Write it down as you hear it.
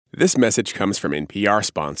This message comes from NPR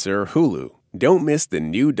sponsor Hulu. Don't miss the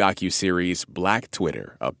new docuseries Black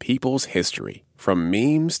Twitter, A People's History. From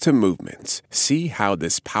memes to movements, see how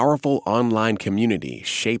this powerful online community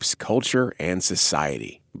shapes culture and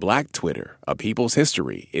society. Black Twitter, A People's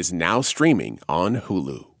History is now streaming on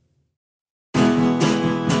Hulu.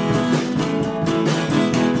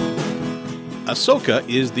 Ahsoka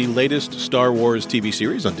is the latest Star Wars TV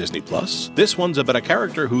series on Disney+. This one's about a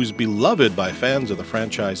character who's beloved by fans of the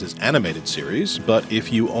franchise's animated series, but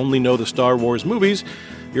if you only know the Star Wars movies,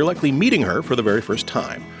 you're likely meeting her for the very first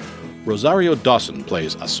time. Rosario Dawson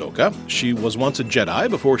plays Ahsoka. She was once a Jedi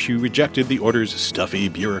before she rejected the Order's stuffy,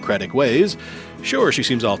 bureaucratic ways. Sure, she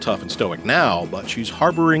seems all tough and stoic now, but she's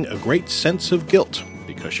harboring a great sense of guilt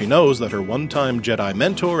because she knows that her one-time Jedi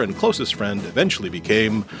mentor and closest friend eventually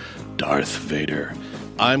became Darth Vader.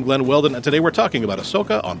 I'm Glenn Weldon, and today we're talking about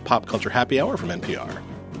Ahsoka on Pop Culture Happy Hour from NPR.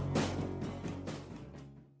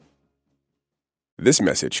 This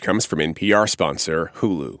message comes from NPR sponsor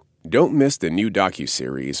Hulu. Don't miss the new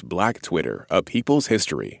docuseries Black Twitter, A People's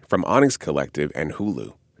History from Onyx Collective and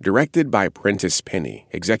Hulu. Directed by Prentice Penny,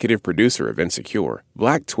 executive producer of Insecure,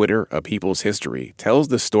 Black Twitter, A People's History tells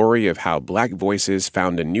the story of how Black voices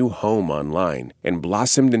found a new home online and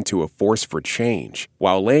blossomed into a force for change,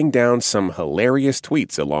 while laying down some hilarious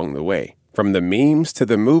tweets along the way. From the memes to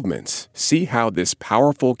the movements, see how this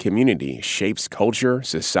powerful community shapes culture,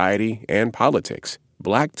 society, and politics.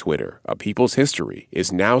 Black Twitter, A People's History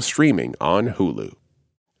is now streaming on Hulu.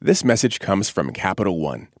 This message comes from Capital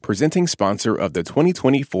One, presenting sponsor of the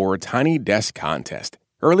 2024 Tiny Desk Contest.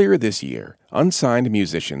 Earlier this year, unsigned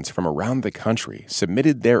musicians from around the country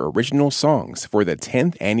submitted their original songs for the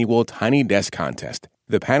 10th annual Tiny Desk Contest.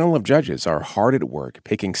 The panel of judges are hard at work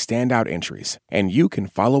picking standout entries, and you can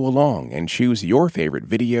follow along and choose your favorite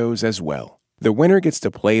videos as well. The winner gets to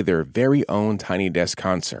play their very own Tiny Desk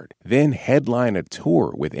concert, then headline a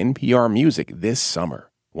tour with NPR Music this summer.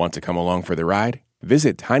 Want to come along for the ride?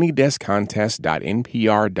 Visit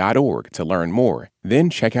tinydeskcontest.npr.org to learn more,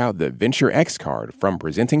 then check out the Venture X card from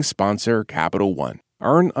presenting sponsor Capital One.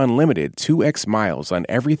 Earn unlimited 2x miles on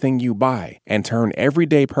everything you buy and turn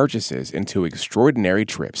everyday purchases into extraordinary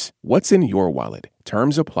trips. What's in your wallet?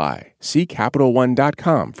 Terms apply. See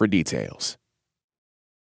CapitalOne.com for details.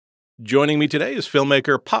 Joining me today is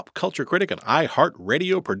filmmaker, pop culture critic, and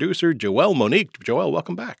iHeartRadio producer Joelle Monique. Joelle,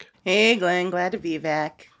 welcome back. Hey, Glenn. Glad to be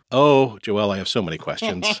back. Oh, Joelle, I have so many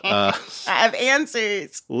questions. I have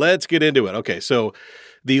answers. Let's get into it. Okay, so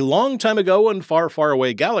the long time ago and far, far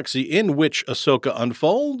away galaxy in which Ahsoka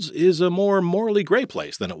unfolds is a more morally gray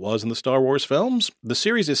place than it was in the Star Wars films. The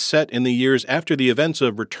series is set in the years after the events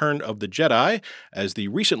of Return of the Jedi, as the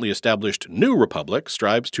recently established New Republic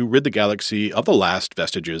strives to rid the galaxy of the last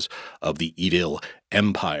vestiges of the evil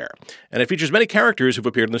Empire. And it features many characters who've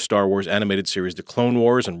appeared in the Star Wars animated series The Clone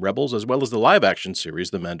Wars and Rebels, as well as the live-action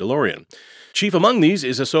series The Mandalorian. Chief among these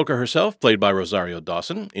is Ahsoka herself, played by Rosario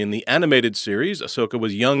Dawson. In the animated series, Ahsoka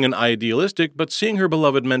was young and idealistic, but seeing her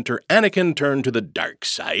beloved mentor Anakin turn to the dark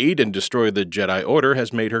side and destroy the Jedi Order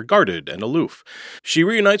has made her guarded and aloof. She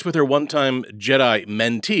reunites with her one-time Jedi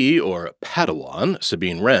mentee, or Padawan,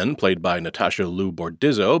 Sabine Wren, played by Natasha Liu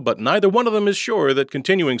Bordizzo, but neither one of them is sure that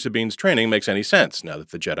continuing Sabine's training makes any sense now that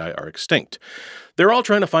the Jedi are extinct. They're all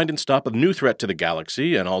trying to find and stop a new threat to the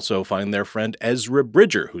galaxy and also find their friend Ezra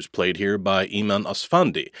Bridger, who's played here by Iman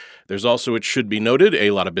Asfandi. There's also, it should be noted,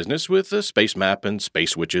 a lot of business with a space map and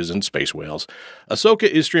space witches and space whales. Ahsoka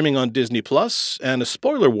is streaming on Disney+, and a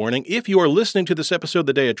spoiler warning, if you are listening to this episode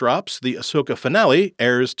the day it drops, the Ahsoka finale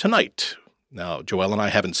airs tonight. Now, Joelle and I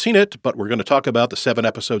haven't seen it, but we're going to talk about the 7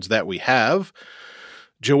 episodes that we have.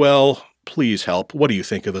 Joelle, please help. What do you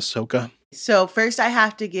think of Ahsoka? So first I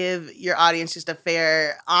have to give your audience just a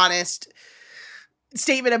fair, honest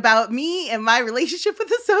statement about me and my relationship with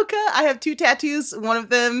Ahsoka. I have 2 tattoos. One of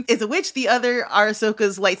them is a witch. The other are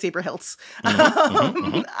Ahsoka's lightsaber hilts.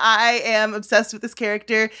 I am obsessed with this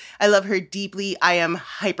character. I love her deeply. I am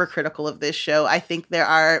hypercritical of this show. I think there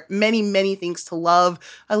are many, many things to love.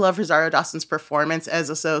 I love Rosario Dawson's performance as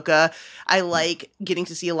Ahsoka. I like getting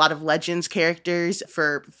to see a lot of Legends characters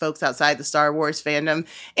for folks outside the Star Wars fandom.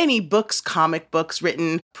 Any books, comic books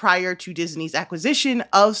written prior to Disney's acquisition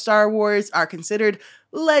of Star Wars are considered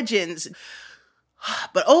Legends.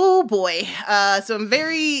 But oh boy, some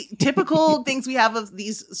very typical things we have of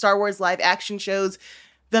these Star Wars live action shows.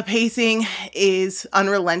 The pacing is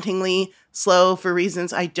unrelentingly slow for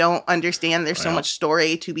reasons I don't understand. There's so much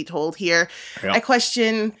story to be told here. I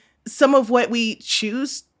question some of what we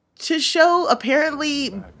choose to show.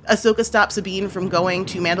 Apparently, Ahsoka stopped Sabine from going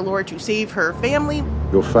to Mandalore to save her family.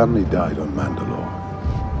 Your family died on Mandalore.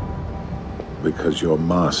 because your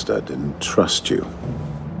master didn't trust you.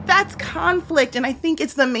 That's conflict, and I think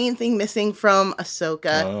it's the main thing missing from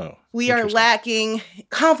Ahsoka. Oh, we are lacking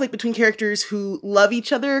conflict between characters who love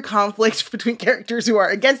each other, conflict between characters who are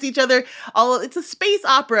against each other. It's a space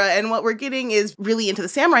opera, and what we're getting is really into the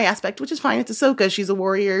samurai aspect, which is fine. It's Ahsoka. She's a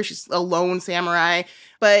warrior. She's a lone samurai.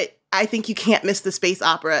 But I think you can't miss the space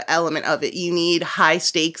opera element of it. You need high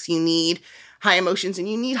stakes. You need high emotions, and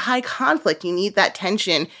you need high conflict. You need that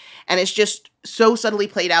tension. And it's just so subtly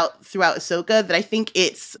played out throughout Ahsoka that I think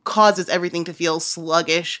it causes everything to feel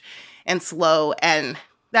sluggish and slow. And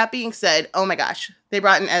that being said, oh my gosh, they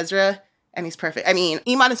brought in Ezra, and he's perfect. I mean,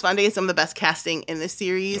 Iman Esfande is some of the best casting in this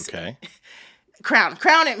series. Okay.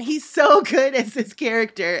 Crown him. He's so good as this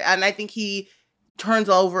character. And I think he turns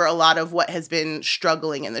over a lot of what has been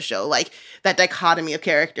struggling in the show, like that dichotomy of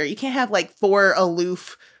character. You can't have like 4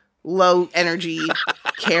 aloof, low energy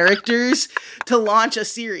characters to launch a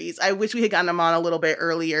series. I wish we had gotten them on a little bit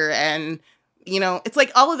earlier, and it's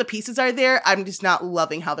like all of the pieces are there. I'm just not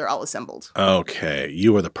loving how they're all assembled. Okay,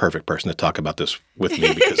 you are the perfect person to talk about this with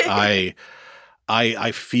me because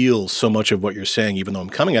I feel so much of what you're saying, even though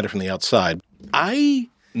I'm coming at it from the outside. I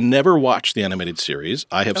never watched the animated series.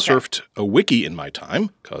 I have surfed a wiki in my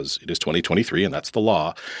time because it is 2023 and that's the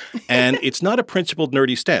law. And it's not a principled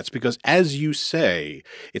nerdy stance because, as you say,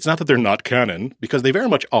 it's not that they're not canon because they very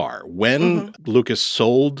much are. When Lucas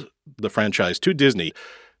sold the franchise to Disney,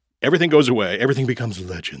 everything goes away. Everything becomes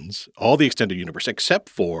Legends. All the extended universe except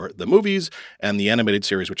for the movies and the animated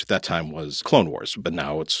series, which at that time was Clone Wars, but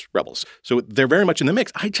now it's Rebels. So they're very much in the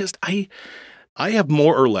mix. I have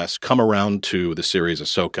more or less come around to the series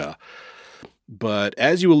Ahsoka, but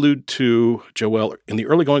as you allude to, Joelle, in the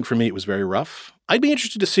early going for me, it was very rough. I'd be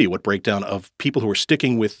interested to see what breakdown of people who are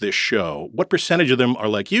sticking with this show, what percentage of them are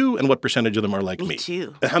like you and what percentage of them are like me. Me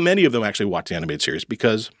too. How many of them actually watch the animated series?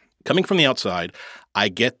 Because coming from the outside, I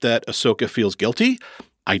get that Ahsoka feels guilty.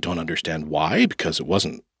 I don't understand why, because it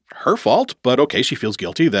wasn't her fault, but okay, she feels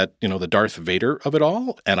guilty that, the Darth Vader of it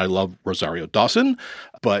all, and I love Rosario Dawson,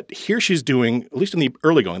 but here she's doing, at least in the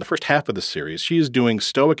early going, the first half of the series, she is doing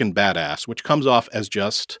stoic and badass, which comes off as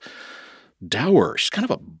just dour. She's kind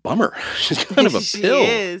of a bummer. She's kind of a pill.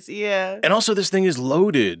 She is, yeah. And also this thing is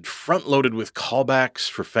front-loaded with callbacks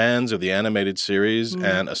for fans of the animated series,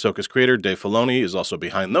 and Ahsoka's creator, Dave Filoni, is also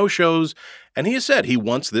behind those shows, and he has said he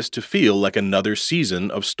wants this to feel like another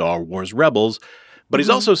season of Star Wars Rebels. But he's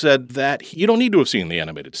also said that you don't need to have seen the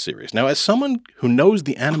animated series. Now, as someone who knows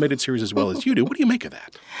the animated series as well as you do, what do you make of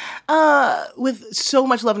that? With so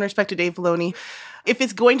much love and respect to Dave Filoni, if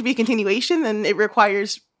it's going to be a continuation, then it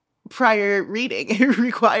requires prior reading. It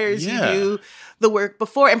requires you do the work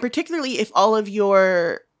before, and particularly if all of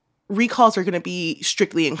your recalls are going to be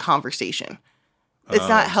strictly in conversation. It's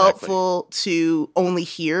not helpful to only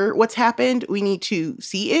hear what's happened. We need to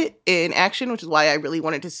see it in action, which is why I really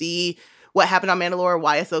wanted to see what happened on Mandalore,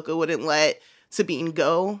 why Ahsoka wouldn't let Sabine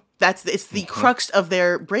go. It's the crux of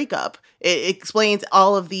their breakup. It explains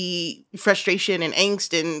all of the frustration and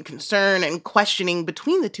angst and concern and questioning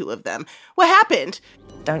between the two of them. What happened?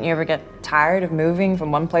 Don't you ever get tired of moving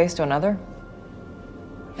from one place to another?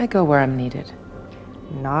 I go where I'm needed.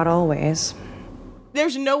 Not always.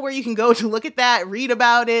 There's nowhere you can go to look at that, read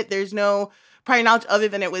about it. There's no prior knowledge other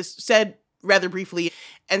than it was said rather briefly.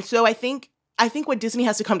 And so I think what Disney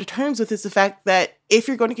has to come to terms with is the fact that if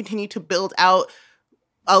you're going to continue to build out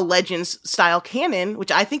a Legends-style canon,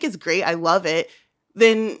 which I think is great, I love it,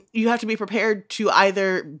 then you have to be prepared to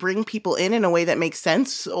either bring people in a way that makes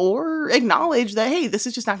sense or acknowledge that, hey, this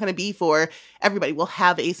is just not going to be for everybody. We'll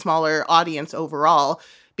have a smaller audience overall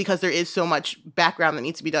because there is so much background that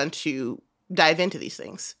needs to be done to dive into these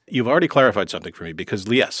things. You've already clarified something for me because,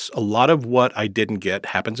 yes, a lot of what I didn't get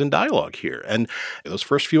happens in dialogue here. And those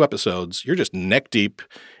first few episodes, you're just neck deep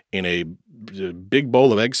in a big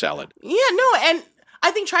bowl of egg salad. Yeah, no, and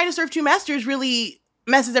I think trying to serve two masters really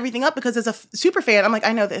messes everything up because as a super fan, I'm like,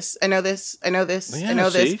 I know this.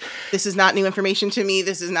 This is not new information to me.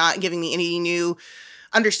 This is not giving me any new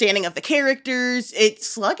understanding of the characters. It's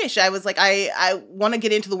sluggish. I was like, I want to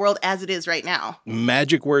get into the world as it is right now.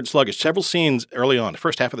 Magic word sluggish. Several scenes early on, the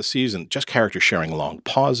first half of the season, just characters sharing long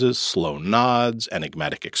pauses, slow nods,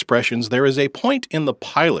 enigmatic expressions. There is a point in the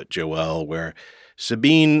pilot, Joelle, where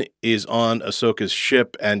Sabine is on Ahsoka's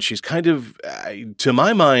ship, and she's kind of, to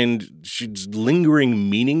my mind, she's lingering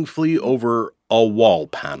meaningfully over a wall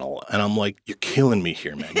panel. And I'm like, you're killing me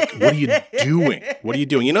here, man. What are you doing? What are you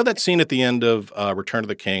doing? You know that scene at the end of Return of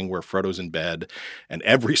the King where Frodo's in bed and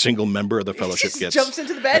every single member of the Fellowship jumps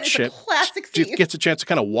into the bed? It's a classic scene. Just gets a chance to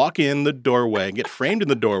kind of walk in the doorway and get framed in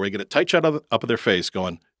the doorway, get a tight shot up of their face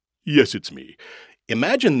going, yes, it's me.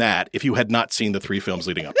 Imagine that if you had not seen the 3 films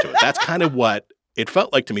leading up to it. That's kind of what it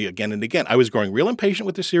felt like to me again and again. I was growing real impatient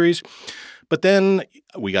with the series, but then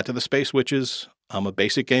we got to the space witches. I'm a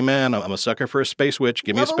basic gay man. I'm a sucker for a space witch.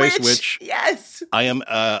 Give me a space witch. Yes. I am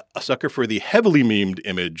a sucker for the heavily memed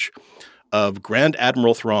image of Grand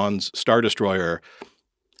Admiral Thrawn's Star Destroyer,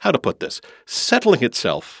 how to put this, settling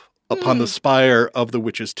itself upon the spire of the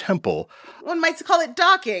witch's temple. One might call it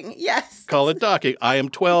docking. Yes. Call it docking. I am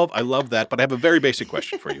 12. I love that. But I have a very basic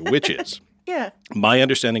question for you, which is, my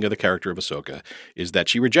understanding of the character of Ahsoka is that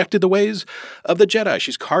she rejected the ways of the Jedi.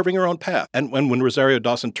 She's carving her own path. And when Rosario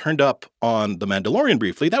Dawson turned up on The Mandalorian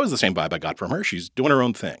briefly, that was the same vibe I got from her. She's doing her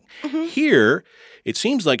own thing. Here, it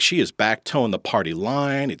seems like she is back toeing the party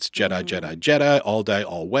line. It's Jedi, Jedi, Jedi, all day,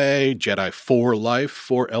 all way, Jedi for life,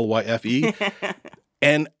 for L-Y-F-E.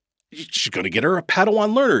 And she's going to get her a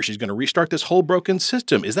Padawan learner. She's going to restart this whole broken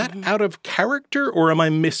system. Is that out of character, or am I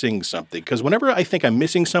missing something? Because whenever I think I'm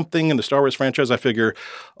missing something in the Star Wars franchise, I figure,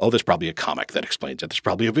 oh, there's probably a comic that explains it. There's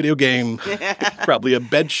probably a video game, probably a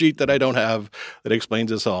bed sheet that I don't have that explains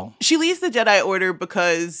this all. She leaves the Jedi Order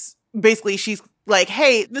because basically she's like,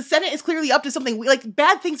 hey, the Senate is clearly up to something. Like,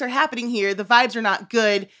 bad things are happening here. The vibes are not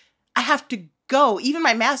good. I have to go. Even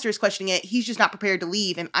my master is questioning it. He's just not prepared to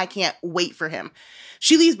leave, and I can't wait for him.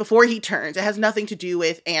 She leaves before he turns. It has nothing to do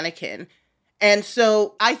with Anakin. And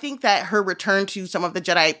so I think that her return to some of the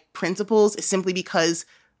Jedi principles is simply because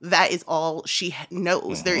that is all she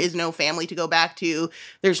knows. There is no family to go back to.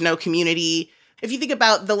 There's no community. If you think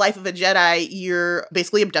about the life of a Jedi, you're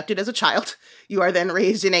basically abducted as a child. You are then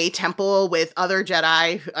raised in a temple with other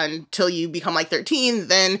Jedi until you become like 13.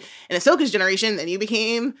 Then in Ahsoka's generation, then you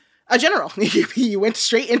became a general. You went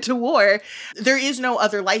straight into war. There is no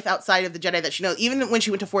other life outside of the Jedi that she knows. Even when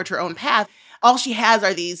she went to forge her own path, all she has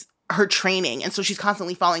are her training. And so she's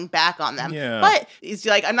constantly falling back on them. Yeah. But it's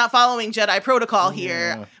like, I'm not following Jedi protocol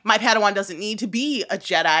here. My Padawan doesn't need to be a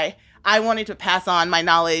Jedi. I wanted to pass on my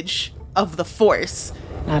knowledge of the Force.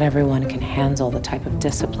 Not everyone can handle the type of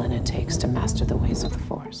discipline it takes to master the ways of the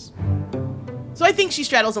Force. So I think she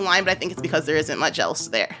straddles a line, but I think it's because there isn't much else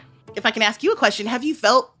there. If I can ask you a question, have you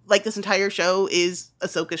felt like this entire show is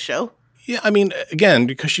Ahsoka's show? Yeah, I mean, again,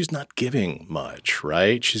 because she's not giving much,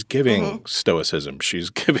 right? She's giving stoicism. She's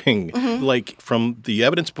giving, like, from the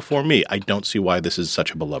evidence before me, I don't see why this is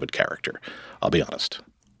such a beloved character. I'll be honest.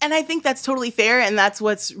 And I think that's totally fair, and that's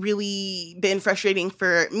what's really been frustrating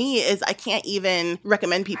for me is I can't even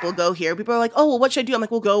recommend people go here. People are like, oh, well, what should I do? I'm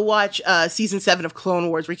like, well, go watch season 7 of Clone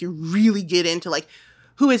Wars, where you really get into, like,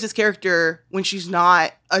 who is this character when she's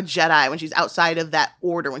not a Jedi, when she's outside of that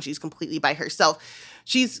order, when she's completely by herself.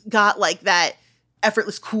 She's got like that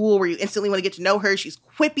effortless cool where you instantly want to get to know her. She's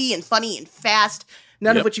quippy and funny and fast.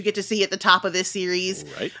 None of what you get to see at the top of this series.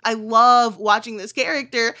 Right. I love watching this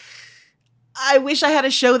character. I wish I had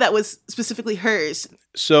a show that was specifically hers.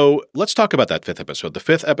 So let's talk about that 5th episode. The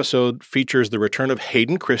 5th episode features the return of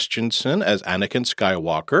Hayden Christensen as Anakin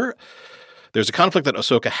Skywalker. There's a conflict that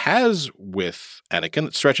Ahsoka has with Anakin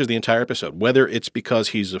that stretches the entire episode, whether it's because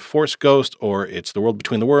he's a Force ghost or it's the world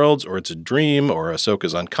between the worlds or it's a dream or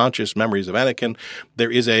Ahsoka's unconscious memories of Anakin.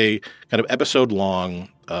 There is a kind of episode-long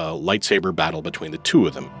lightsaber battle between the two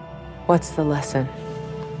of them. What's the lesson,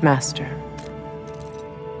 Master?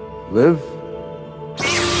 Live.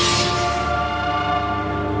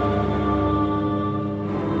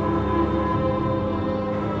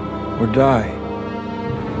 Or die.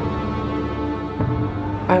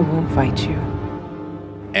 I won't fight you.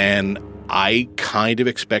 And I kind of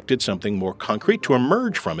expected something more concrete to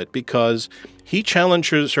emerge from it because he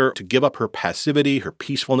challenges her to give up her passivity, her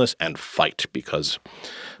peacefulness, and fight. Because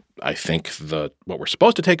I think what we're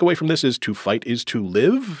supposed to take away from this is to fight is to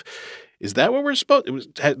live. Is that what we're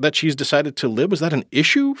supposed to, that she's decided to live? Was that an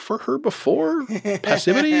issue for her before?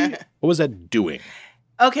 Passivity? What was that doing?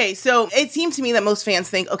 Okay, so it seems to me that most fans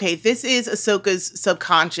think, okay, this is Ahsoka's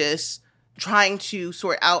subconscious trying to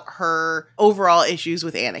sort out her overall issues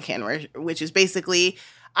with Anakin, which is basically,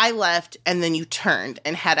 I left and then you turned.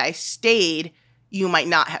 And had I stayed, you might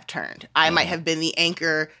not have turned. I might have been the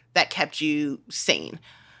anchor that kept you sane.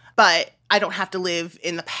 But I don't have to live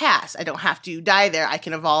in the past. I don't have to die there. I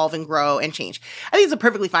can evolve and grow and change. I think it's a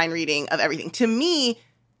perfectly fine reading of everything. To me,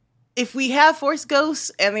 if we have Force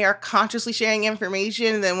ghosts and they are consciously sharing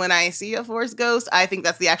information, then when I see a Force ghost, I think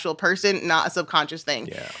that's the actual person, not a subconscious thing.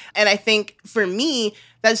 Yeah. And I think for me,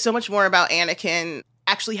 that's so much more about Anakin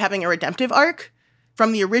actually having a redemptive arc.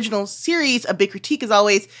 From the original series, a big critique is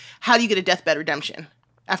always, how do you get a deathbed redemption?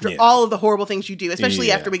 After all of the horrible things you do, especially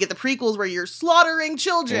after we get the prequels where you're slaughtering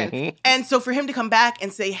children. And so for him to come back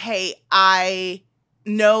and say, hey, I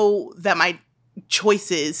know that my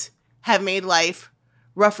choices have made life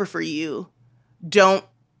rougher for you. Don't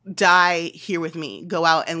die here with me. Go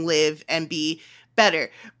out and live and be better.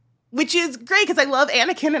 Which is great because I love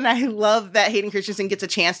Anakin and I love that Hayden Christensen gets a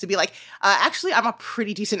chance to be like, actually, I'm a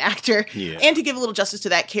pretty decent actor. Yeah. And to give a little justice to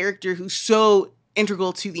that character who's so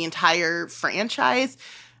integral to the entire franchise.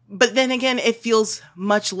 But then again, it feels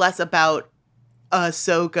much less about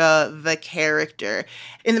Ahsoka, the character.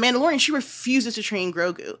 In The Mandalorian, she refuses to train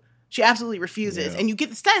Grogu. She absolutely refuses. Yeah. And you get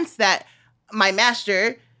the sense that my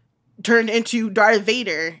master turned into Darth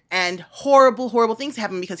Vader and horrible, horrible things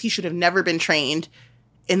happen because he should have never been trained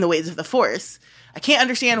in the ways of the Force. I can't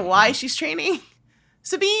understand why she's training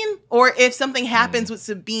Sabine, or if something happens with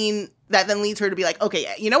Sabine that then leads her to be like, okay,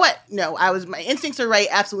 you know what? No, my instincts are right.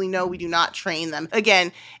 Absolutely no, we do not train them.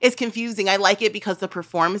 Again, it's confusing. I like it because the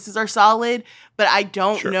performances are solid, but I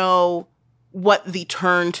don't know what the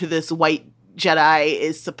turn to this white Jedi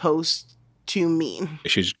is supposed to mean.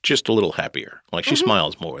 She's just a little happier. Like she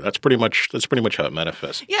smiles more. That's pretty much how it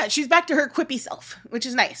manifests. Yeah, she's back to her quippy self, which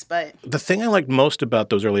is nice, but The thing I liked most about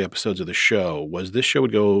those early episodes of the show was this show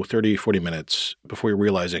would go 30, 40 minutes before you're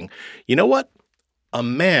realizing, you know what? A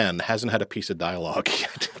man hasn't had a piece of dialogue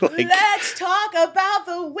yet. let's talk about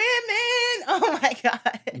the women. Oh my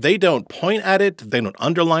God. They don't point at it. They don't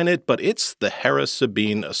underline it, but it's the Hera,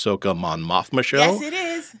 Sabine, Ahsoka, Mon Mothma show. Yes, it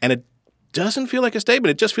is. And it doesn't feel like a statement.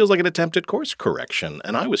 It just feels like an attempted course correction.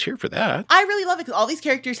 And I was here for that. I really love it because all these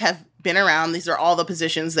characters have been around. These are all the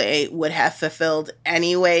positions they would have fulfilled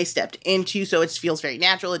anyway, stepped into. So it feels very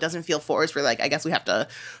natural. It doesn't feel forced. We're like, I guess we have to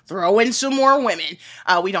throw in some more women.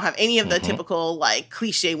 We don't have any of the typical like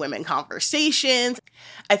cliche women conversations.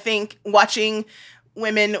 I think watching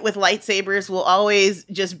women with lightsabers will always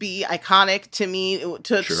just be iconic to me. It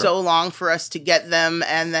took so long for us to get them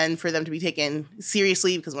and then for them to be taken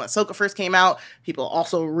seriously because when Ahsoka first came out, people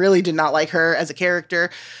also really did not like her as a character.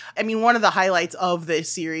 I mean, one of the highlights of this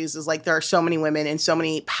series is like there are so many women in so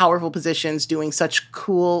many powerful positions doing such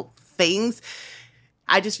cool things.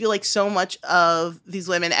 I just feel like so much of these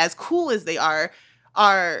women, as cool as they are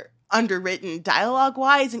underwritten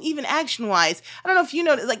dialogue-wise and even action-wise. I don't know if you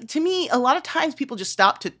know, like, to me, a lot of times people just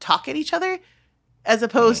stop to talk at each other as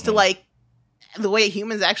opposed to, like, the way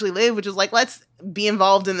humans actually live, which is, like, let's be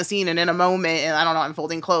involved in the scene and in a moment, and I don't know, I'm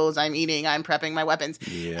folding clothes, I'm eating, I'm prepping my weapons,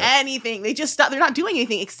 anything. They just stop. They're not doing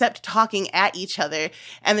anything except talking at each other.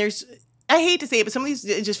 And I hate to say it, but some of these,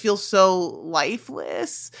 it just feels so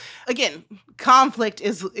lifeless. Again, conflict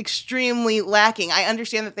is extremely lacking. I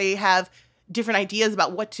understand that they have different ideas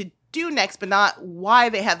about what to do next, but not why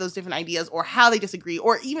they have those different ideas or how they disagree,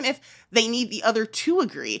 or even if they need the other to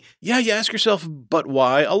agree. Yeah, you ask yourself, but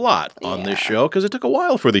why a lot on this show? Because it took a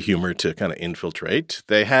while for the humor to kind of infiltrate.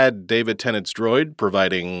 They had David Tennant's droid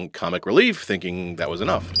providing comic relief, thinking that was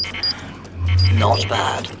enough. Not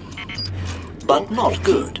bad, but not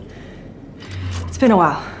good. It's been a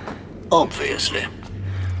while. Obviously.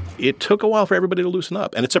 It took a while for everybody to loosen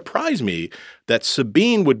up. And it surprised me that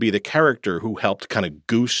Sabine would be the character who helped kind of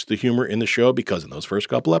goose the humor in the show because in those first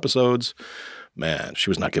couple episodes, man,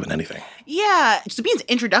 she was not given anything. Yeah. Sabine's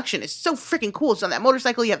introduction is so freaking cool. She's on that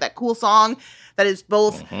motorcycle. You have that cool song that is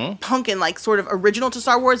both punk and like sort of original to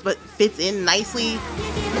Star Wars, but fits in nicely.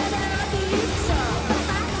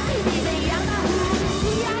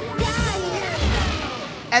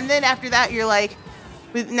 And then after that, you're like,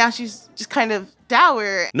 now she's just kind of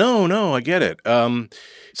dour. No, I get it.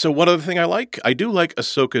 So one other thing I do like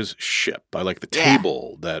Ahsoka's ship. I like the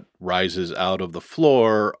table that rises out of the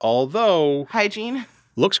floor, although... Hygiene.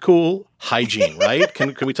 Looks cool. Hygiene, right?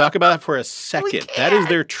 Can we talk about that for a second? That is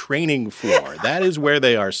their training floor. That is where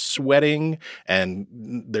they are sweating and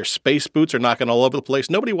their space boots are knocking all over the place.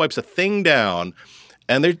 Nobody wipes a thing down.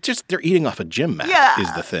 And they're eating off a gym mat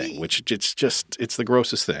is the thing, which it's the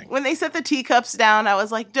grossest thing. When they set the teacups down, I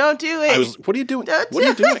was like, don't do it. What are you doing? What are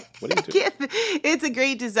you doing? It's a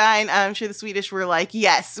great design. I'm sure the Swedish were like,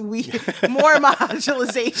 yes, more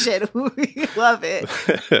modularization. We love it.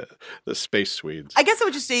 The space Swedes. I guess I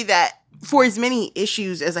would just say that for as many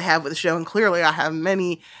issues as I have with the show, and clearly I have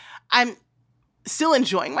many, I'm still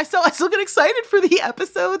enjoying myself. I still get excited for the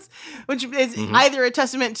episodes, which is either a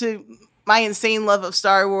testament to my insane love of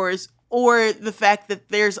Star Wars, or the fact that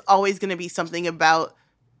there's always going to be something about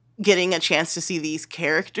getting a chance to see these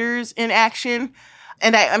characters in action.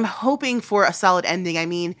 And I'm hoping for a solid ending. I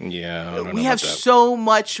mean, we have so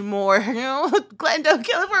much more, Glendo,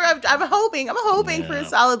 Killifer, I'm hoping for a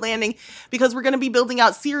solid landing because we're going to be building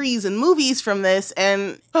out series and movies from this.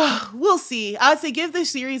 And we'll see. I would say give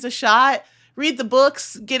this series a shot. read the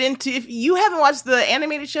books, get into, if you haven't watched the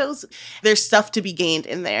animated shows, there's stuff to be gained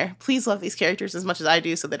in there. Please love these characters as much as I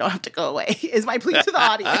do so they don't have to go away, is my plea to the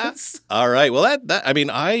audience. All right. Well,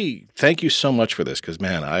 I thank you so much for this because,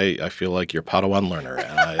 man, I feel like you're Padawan learner,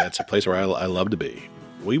 and that's a place where I love to be.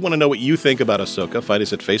 We want to know what you think about Ahsoka. Find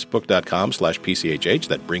us at facebook.com/PCHH.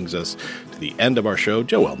 That brings us to the end of our show.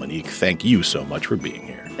 Joelle Monique, thank you so much for being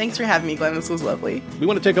here. Thanks for having me, Glenn. This was lovely. We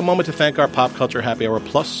want to take a moment to thank our Pop Culture Happy Hour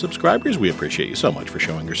Plus subscribers. We appreciate you so much for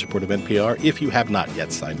showing your support of NPR. If you have not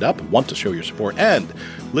yet signed up, want to show your support, and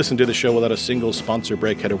listen to the show without a single sponsor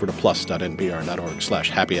break, head over to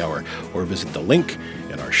plus.npr.org/happy hour or visit the link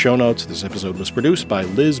in our show notes. This episode was produced by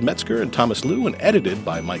Liz Metzger and Thomas Liu and edited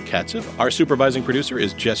by Mike Katzev. Our supervising producer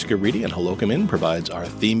is Jessica Reedy, and Hello Come In provides our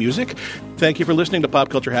theme music. Thank you for listening to Pop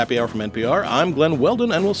Culture Happy Hour from NPR. I'm Glenn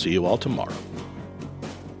Weldon, and we'll see you all tomorrow.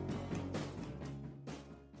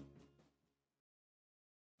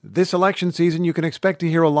 This election season, you can expect to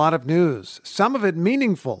hear a lot of news, some of it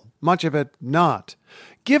meaningful, much of it not.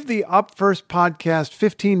 Give the Up First podcast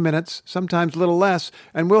 15 minutes, sometimes a little less,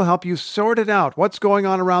 and we'll help you sort it out, what's going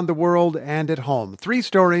on around the world and at home. 3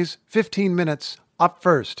 stories, 15 minutes, Up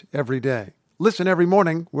First every day. Listen every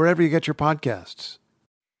morning wherever you get your podcasts.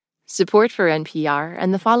 Support for NPR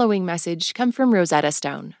and the following message come from Rosetta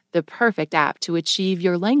Stone, the perfect app to achieve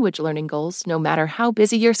your language learning goals no matter how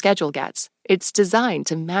busy your schedule gets. It's designed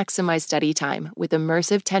to maximize study time with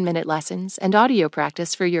immersive 10-minute lessons and audio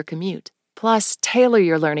practice for your commute. Plus, tailor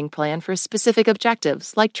your learning plan for specific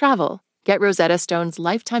objectives like travel. Get Rosetta Stone's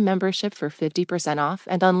lifetime membership for 50% off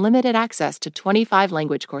and unlimited access to 25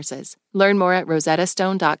 language courses. Learn more at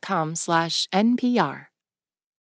rosettastone.com/NPR.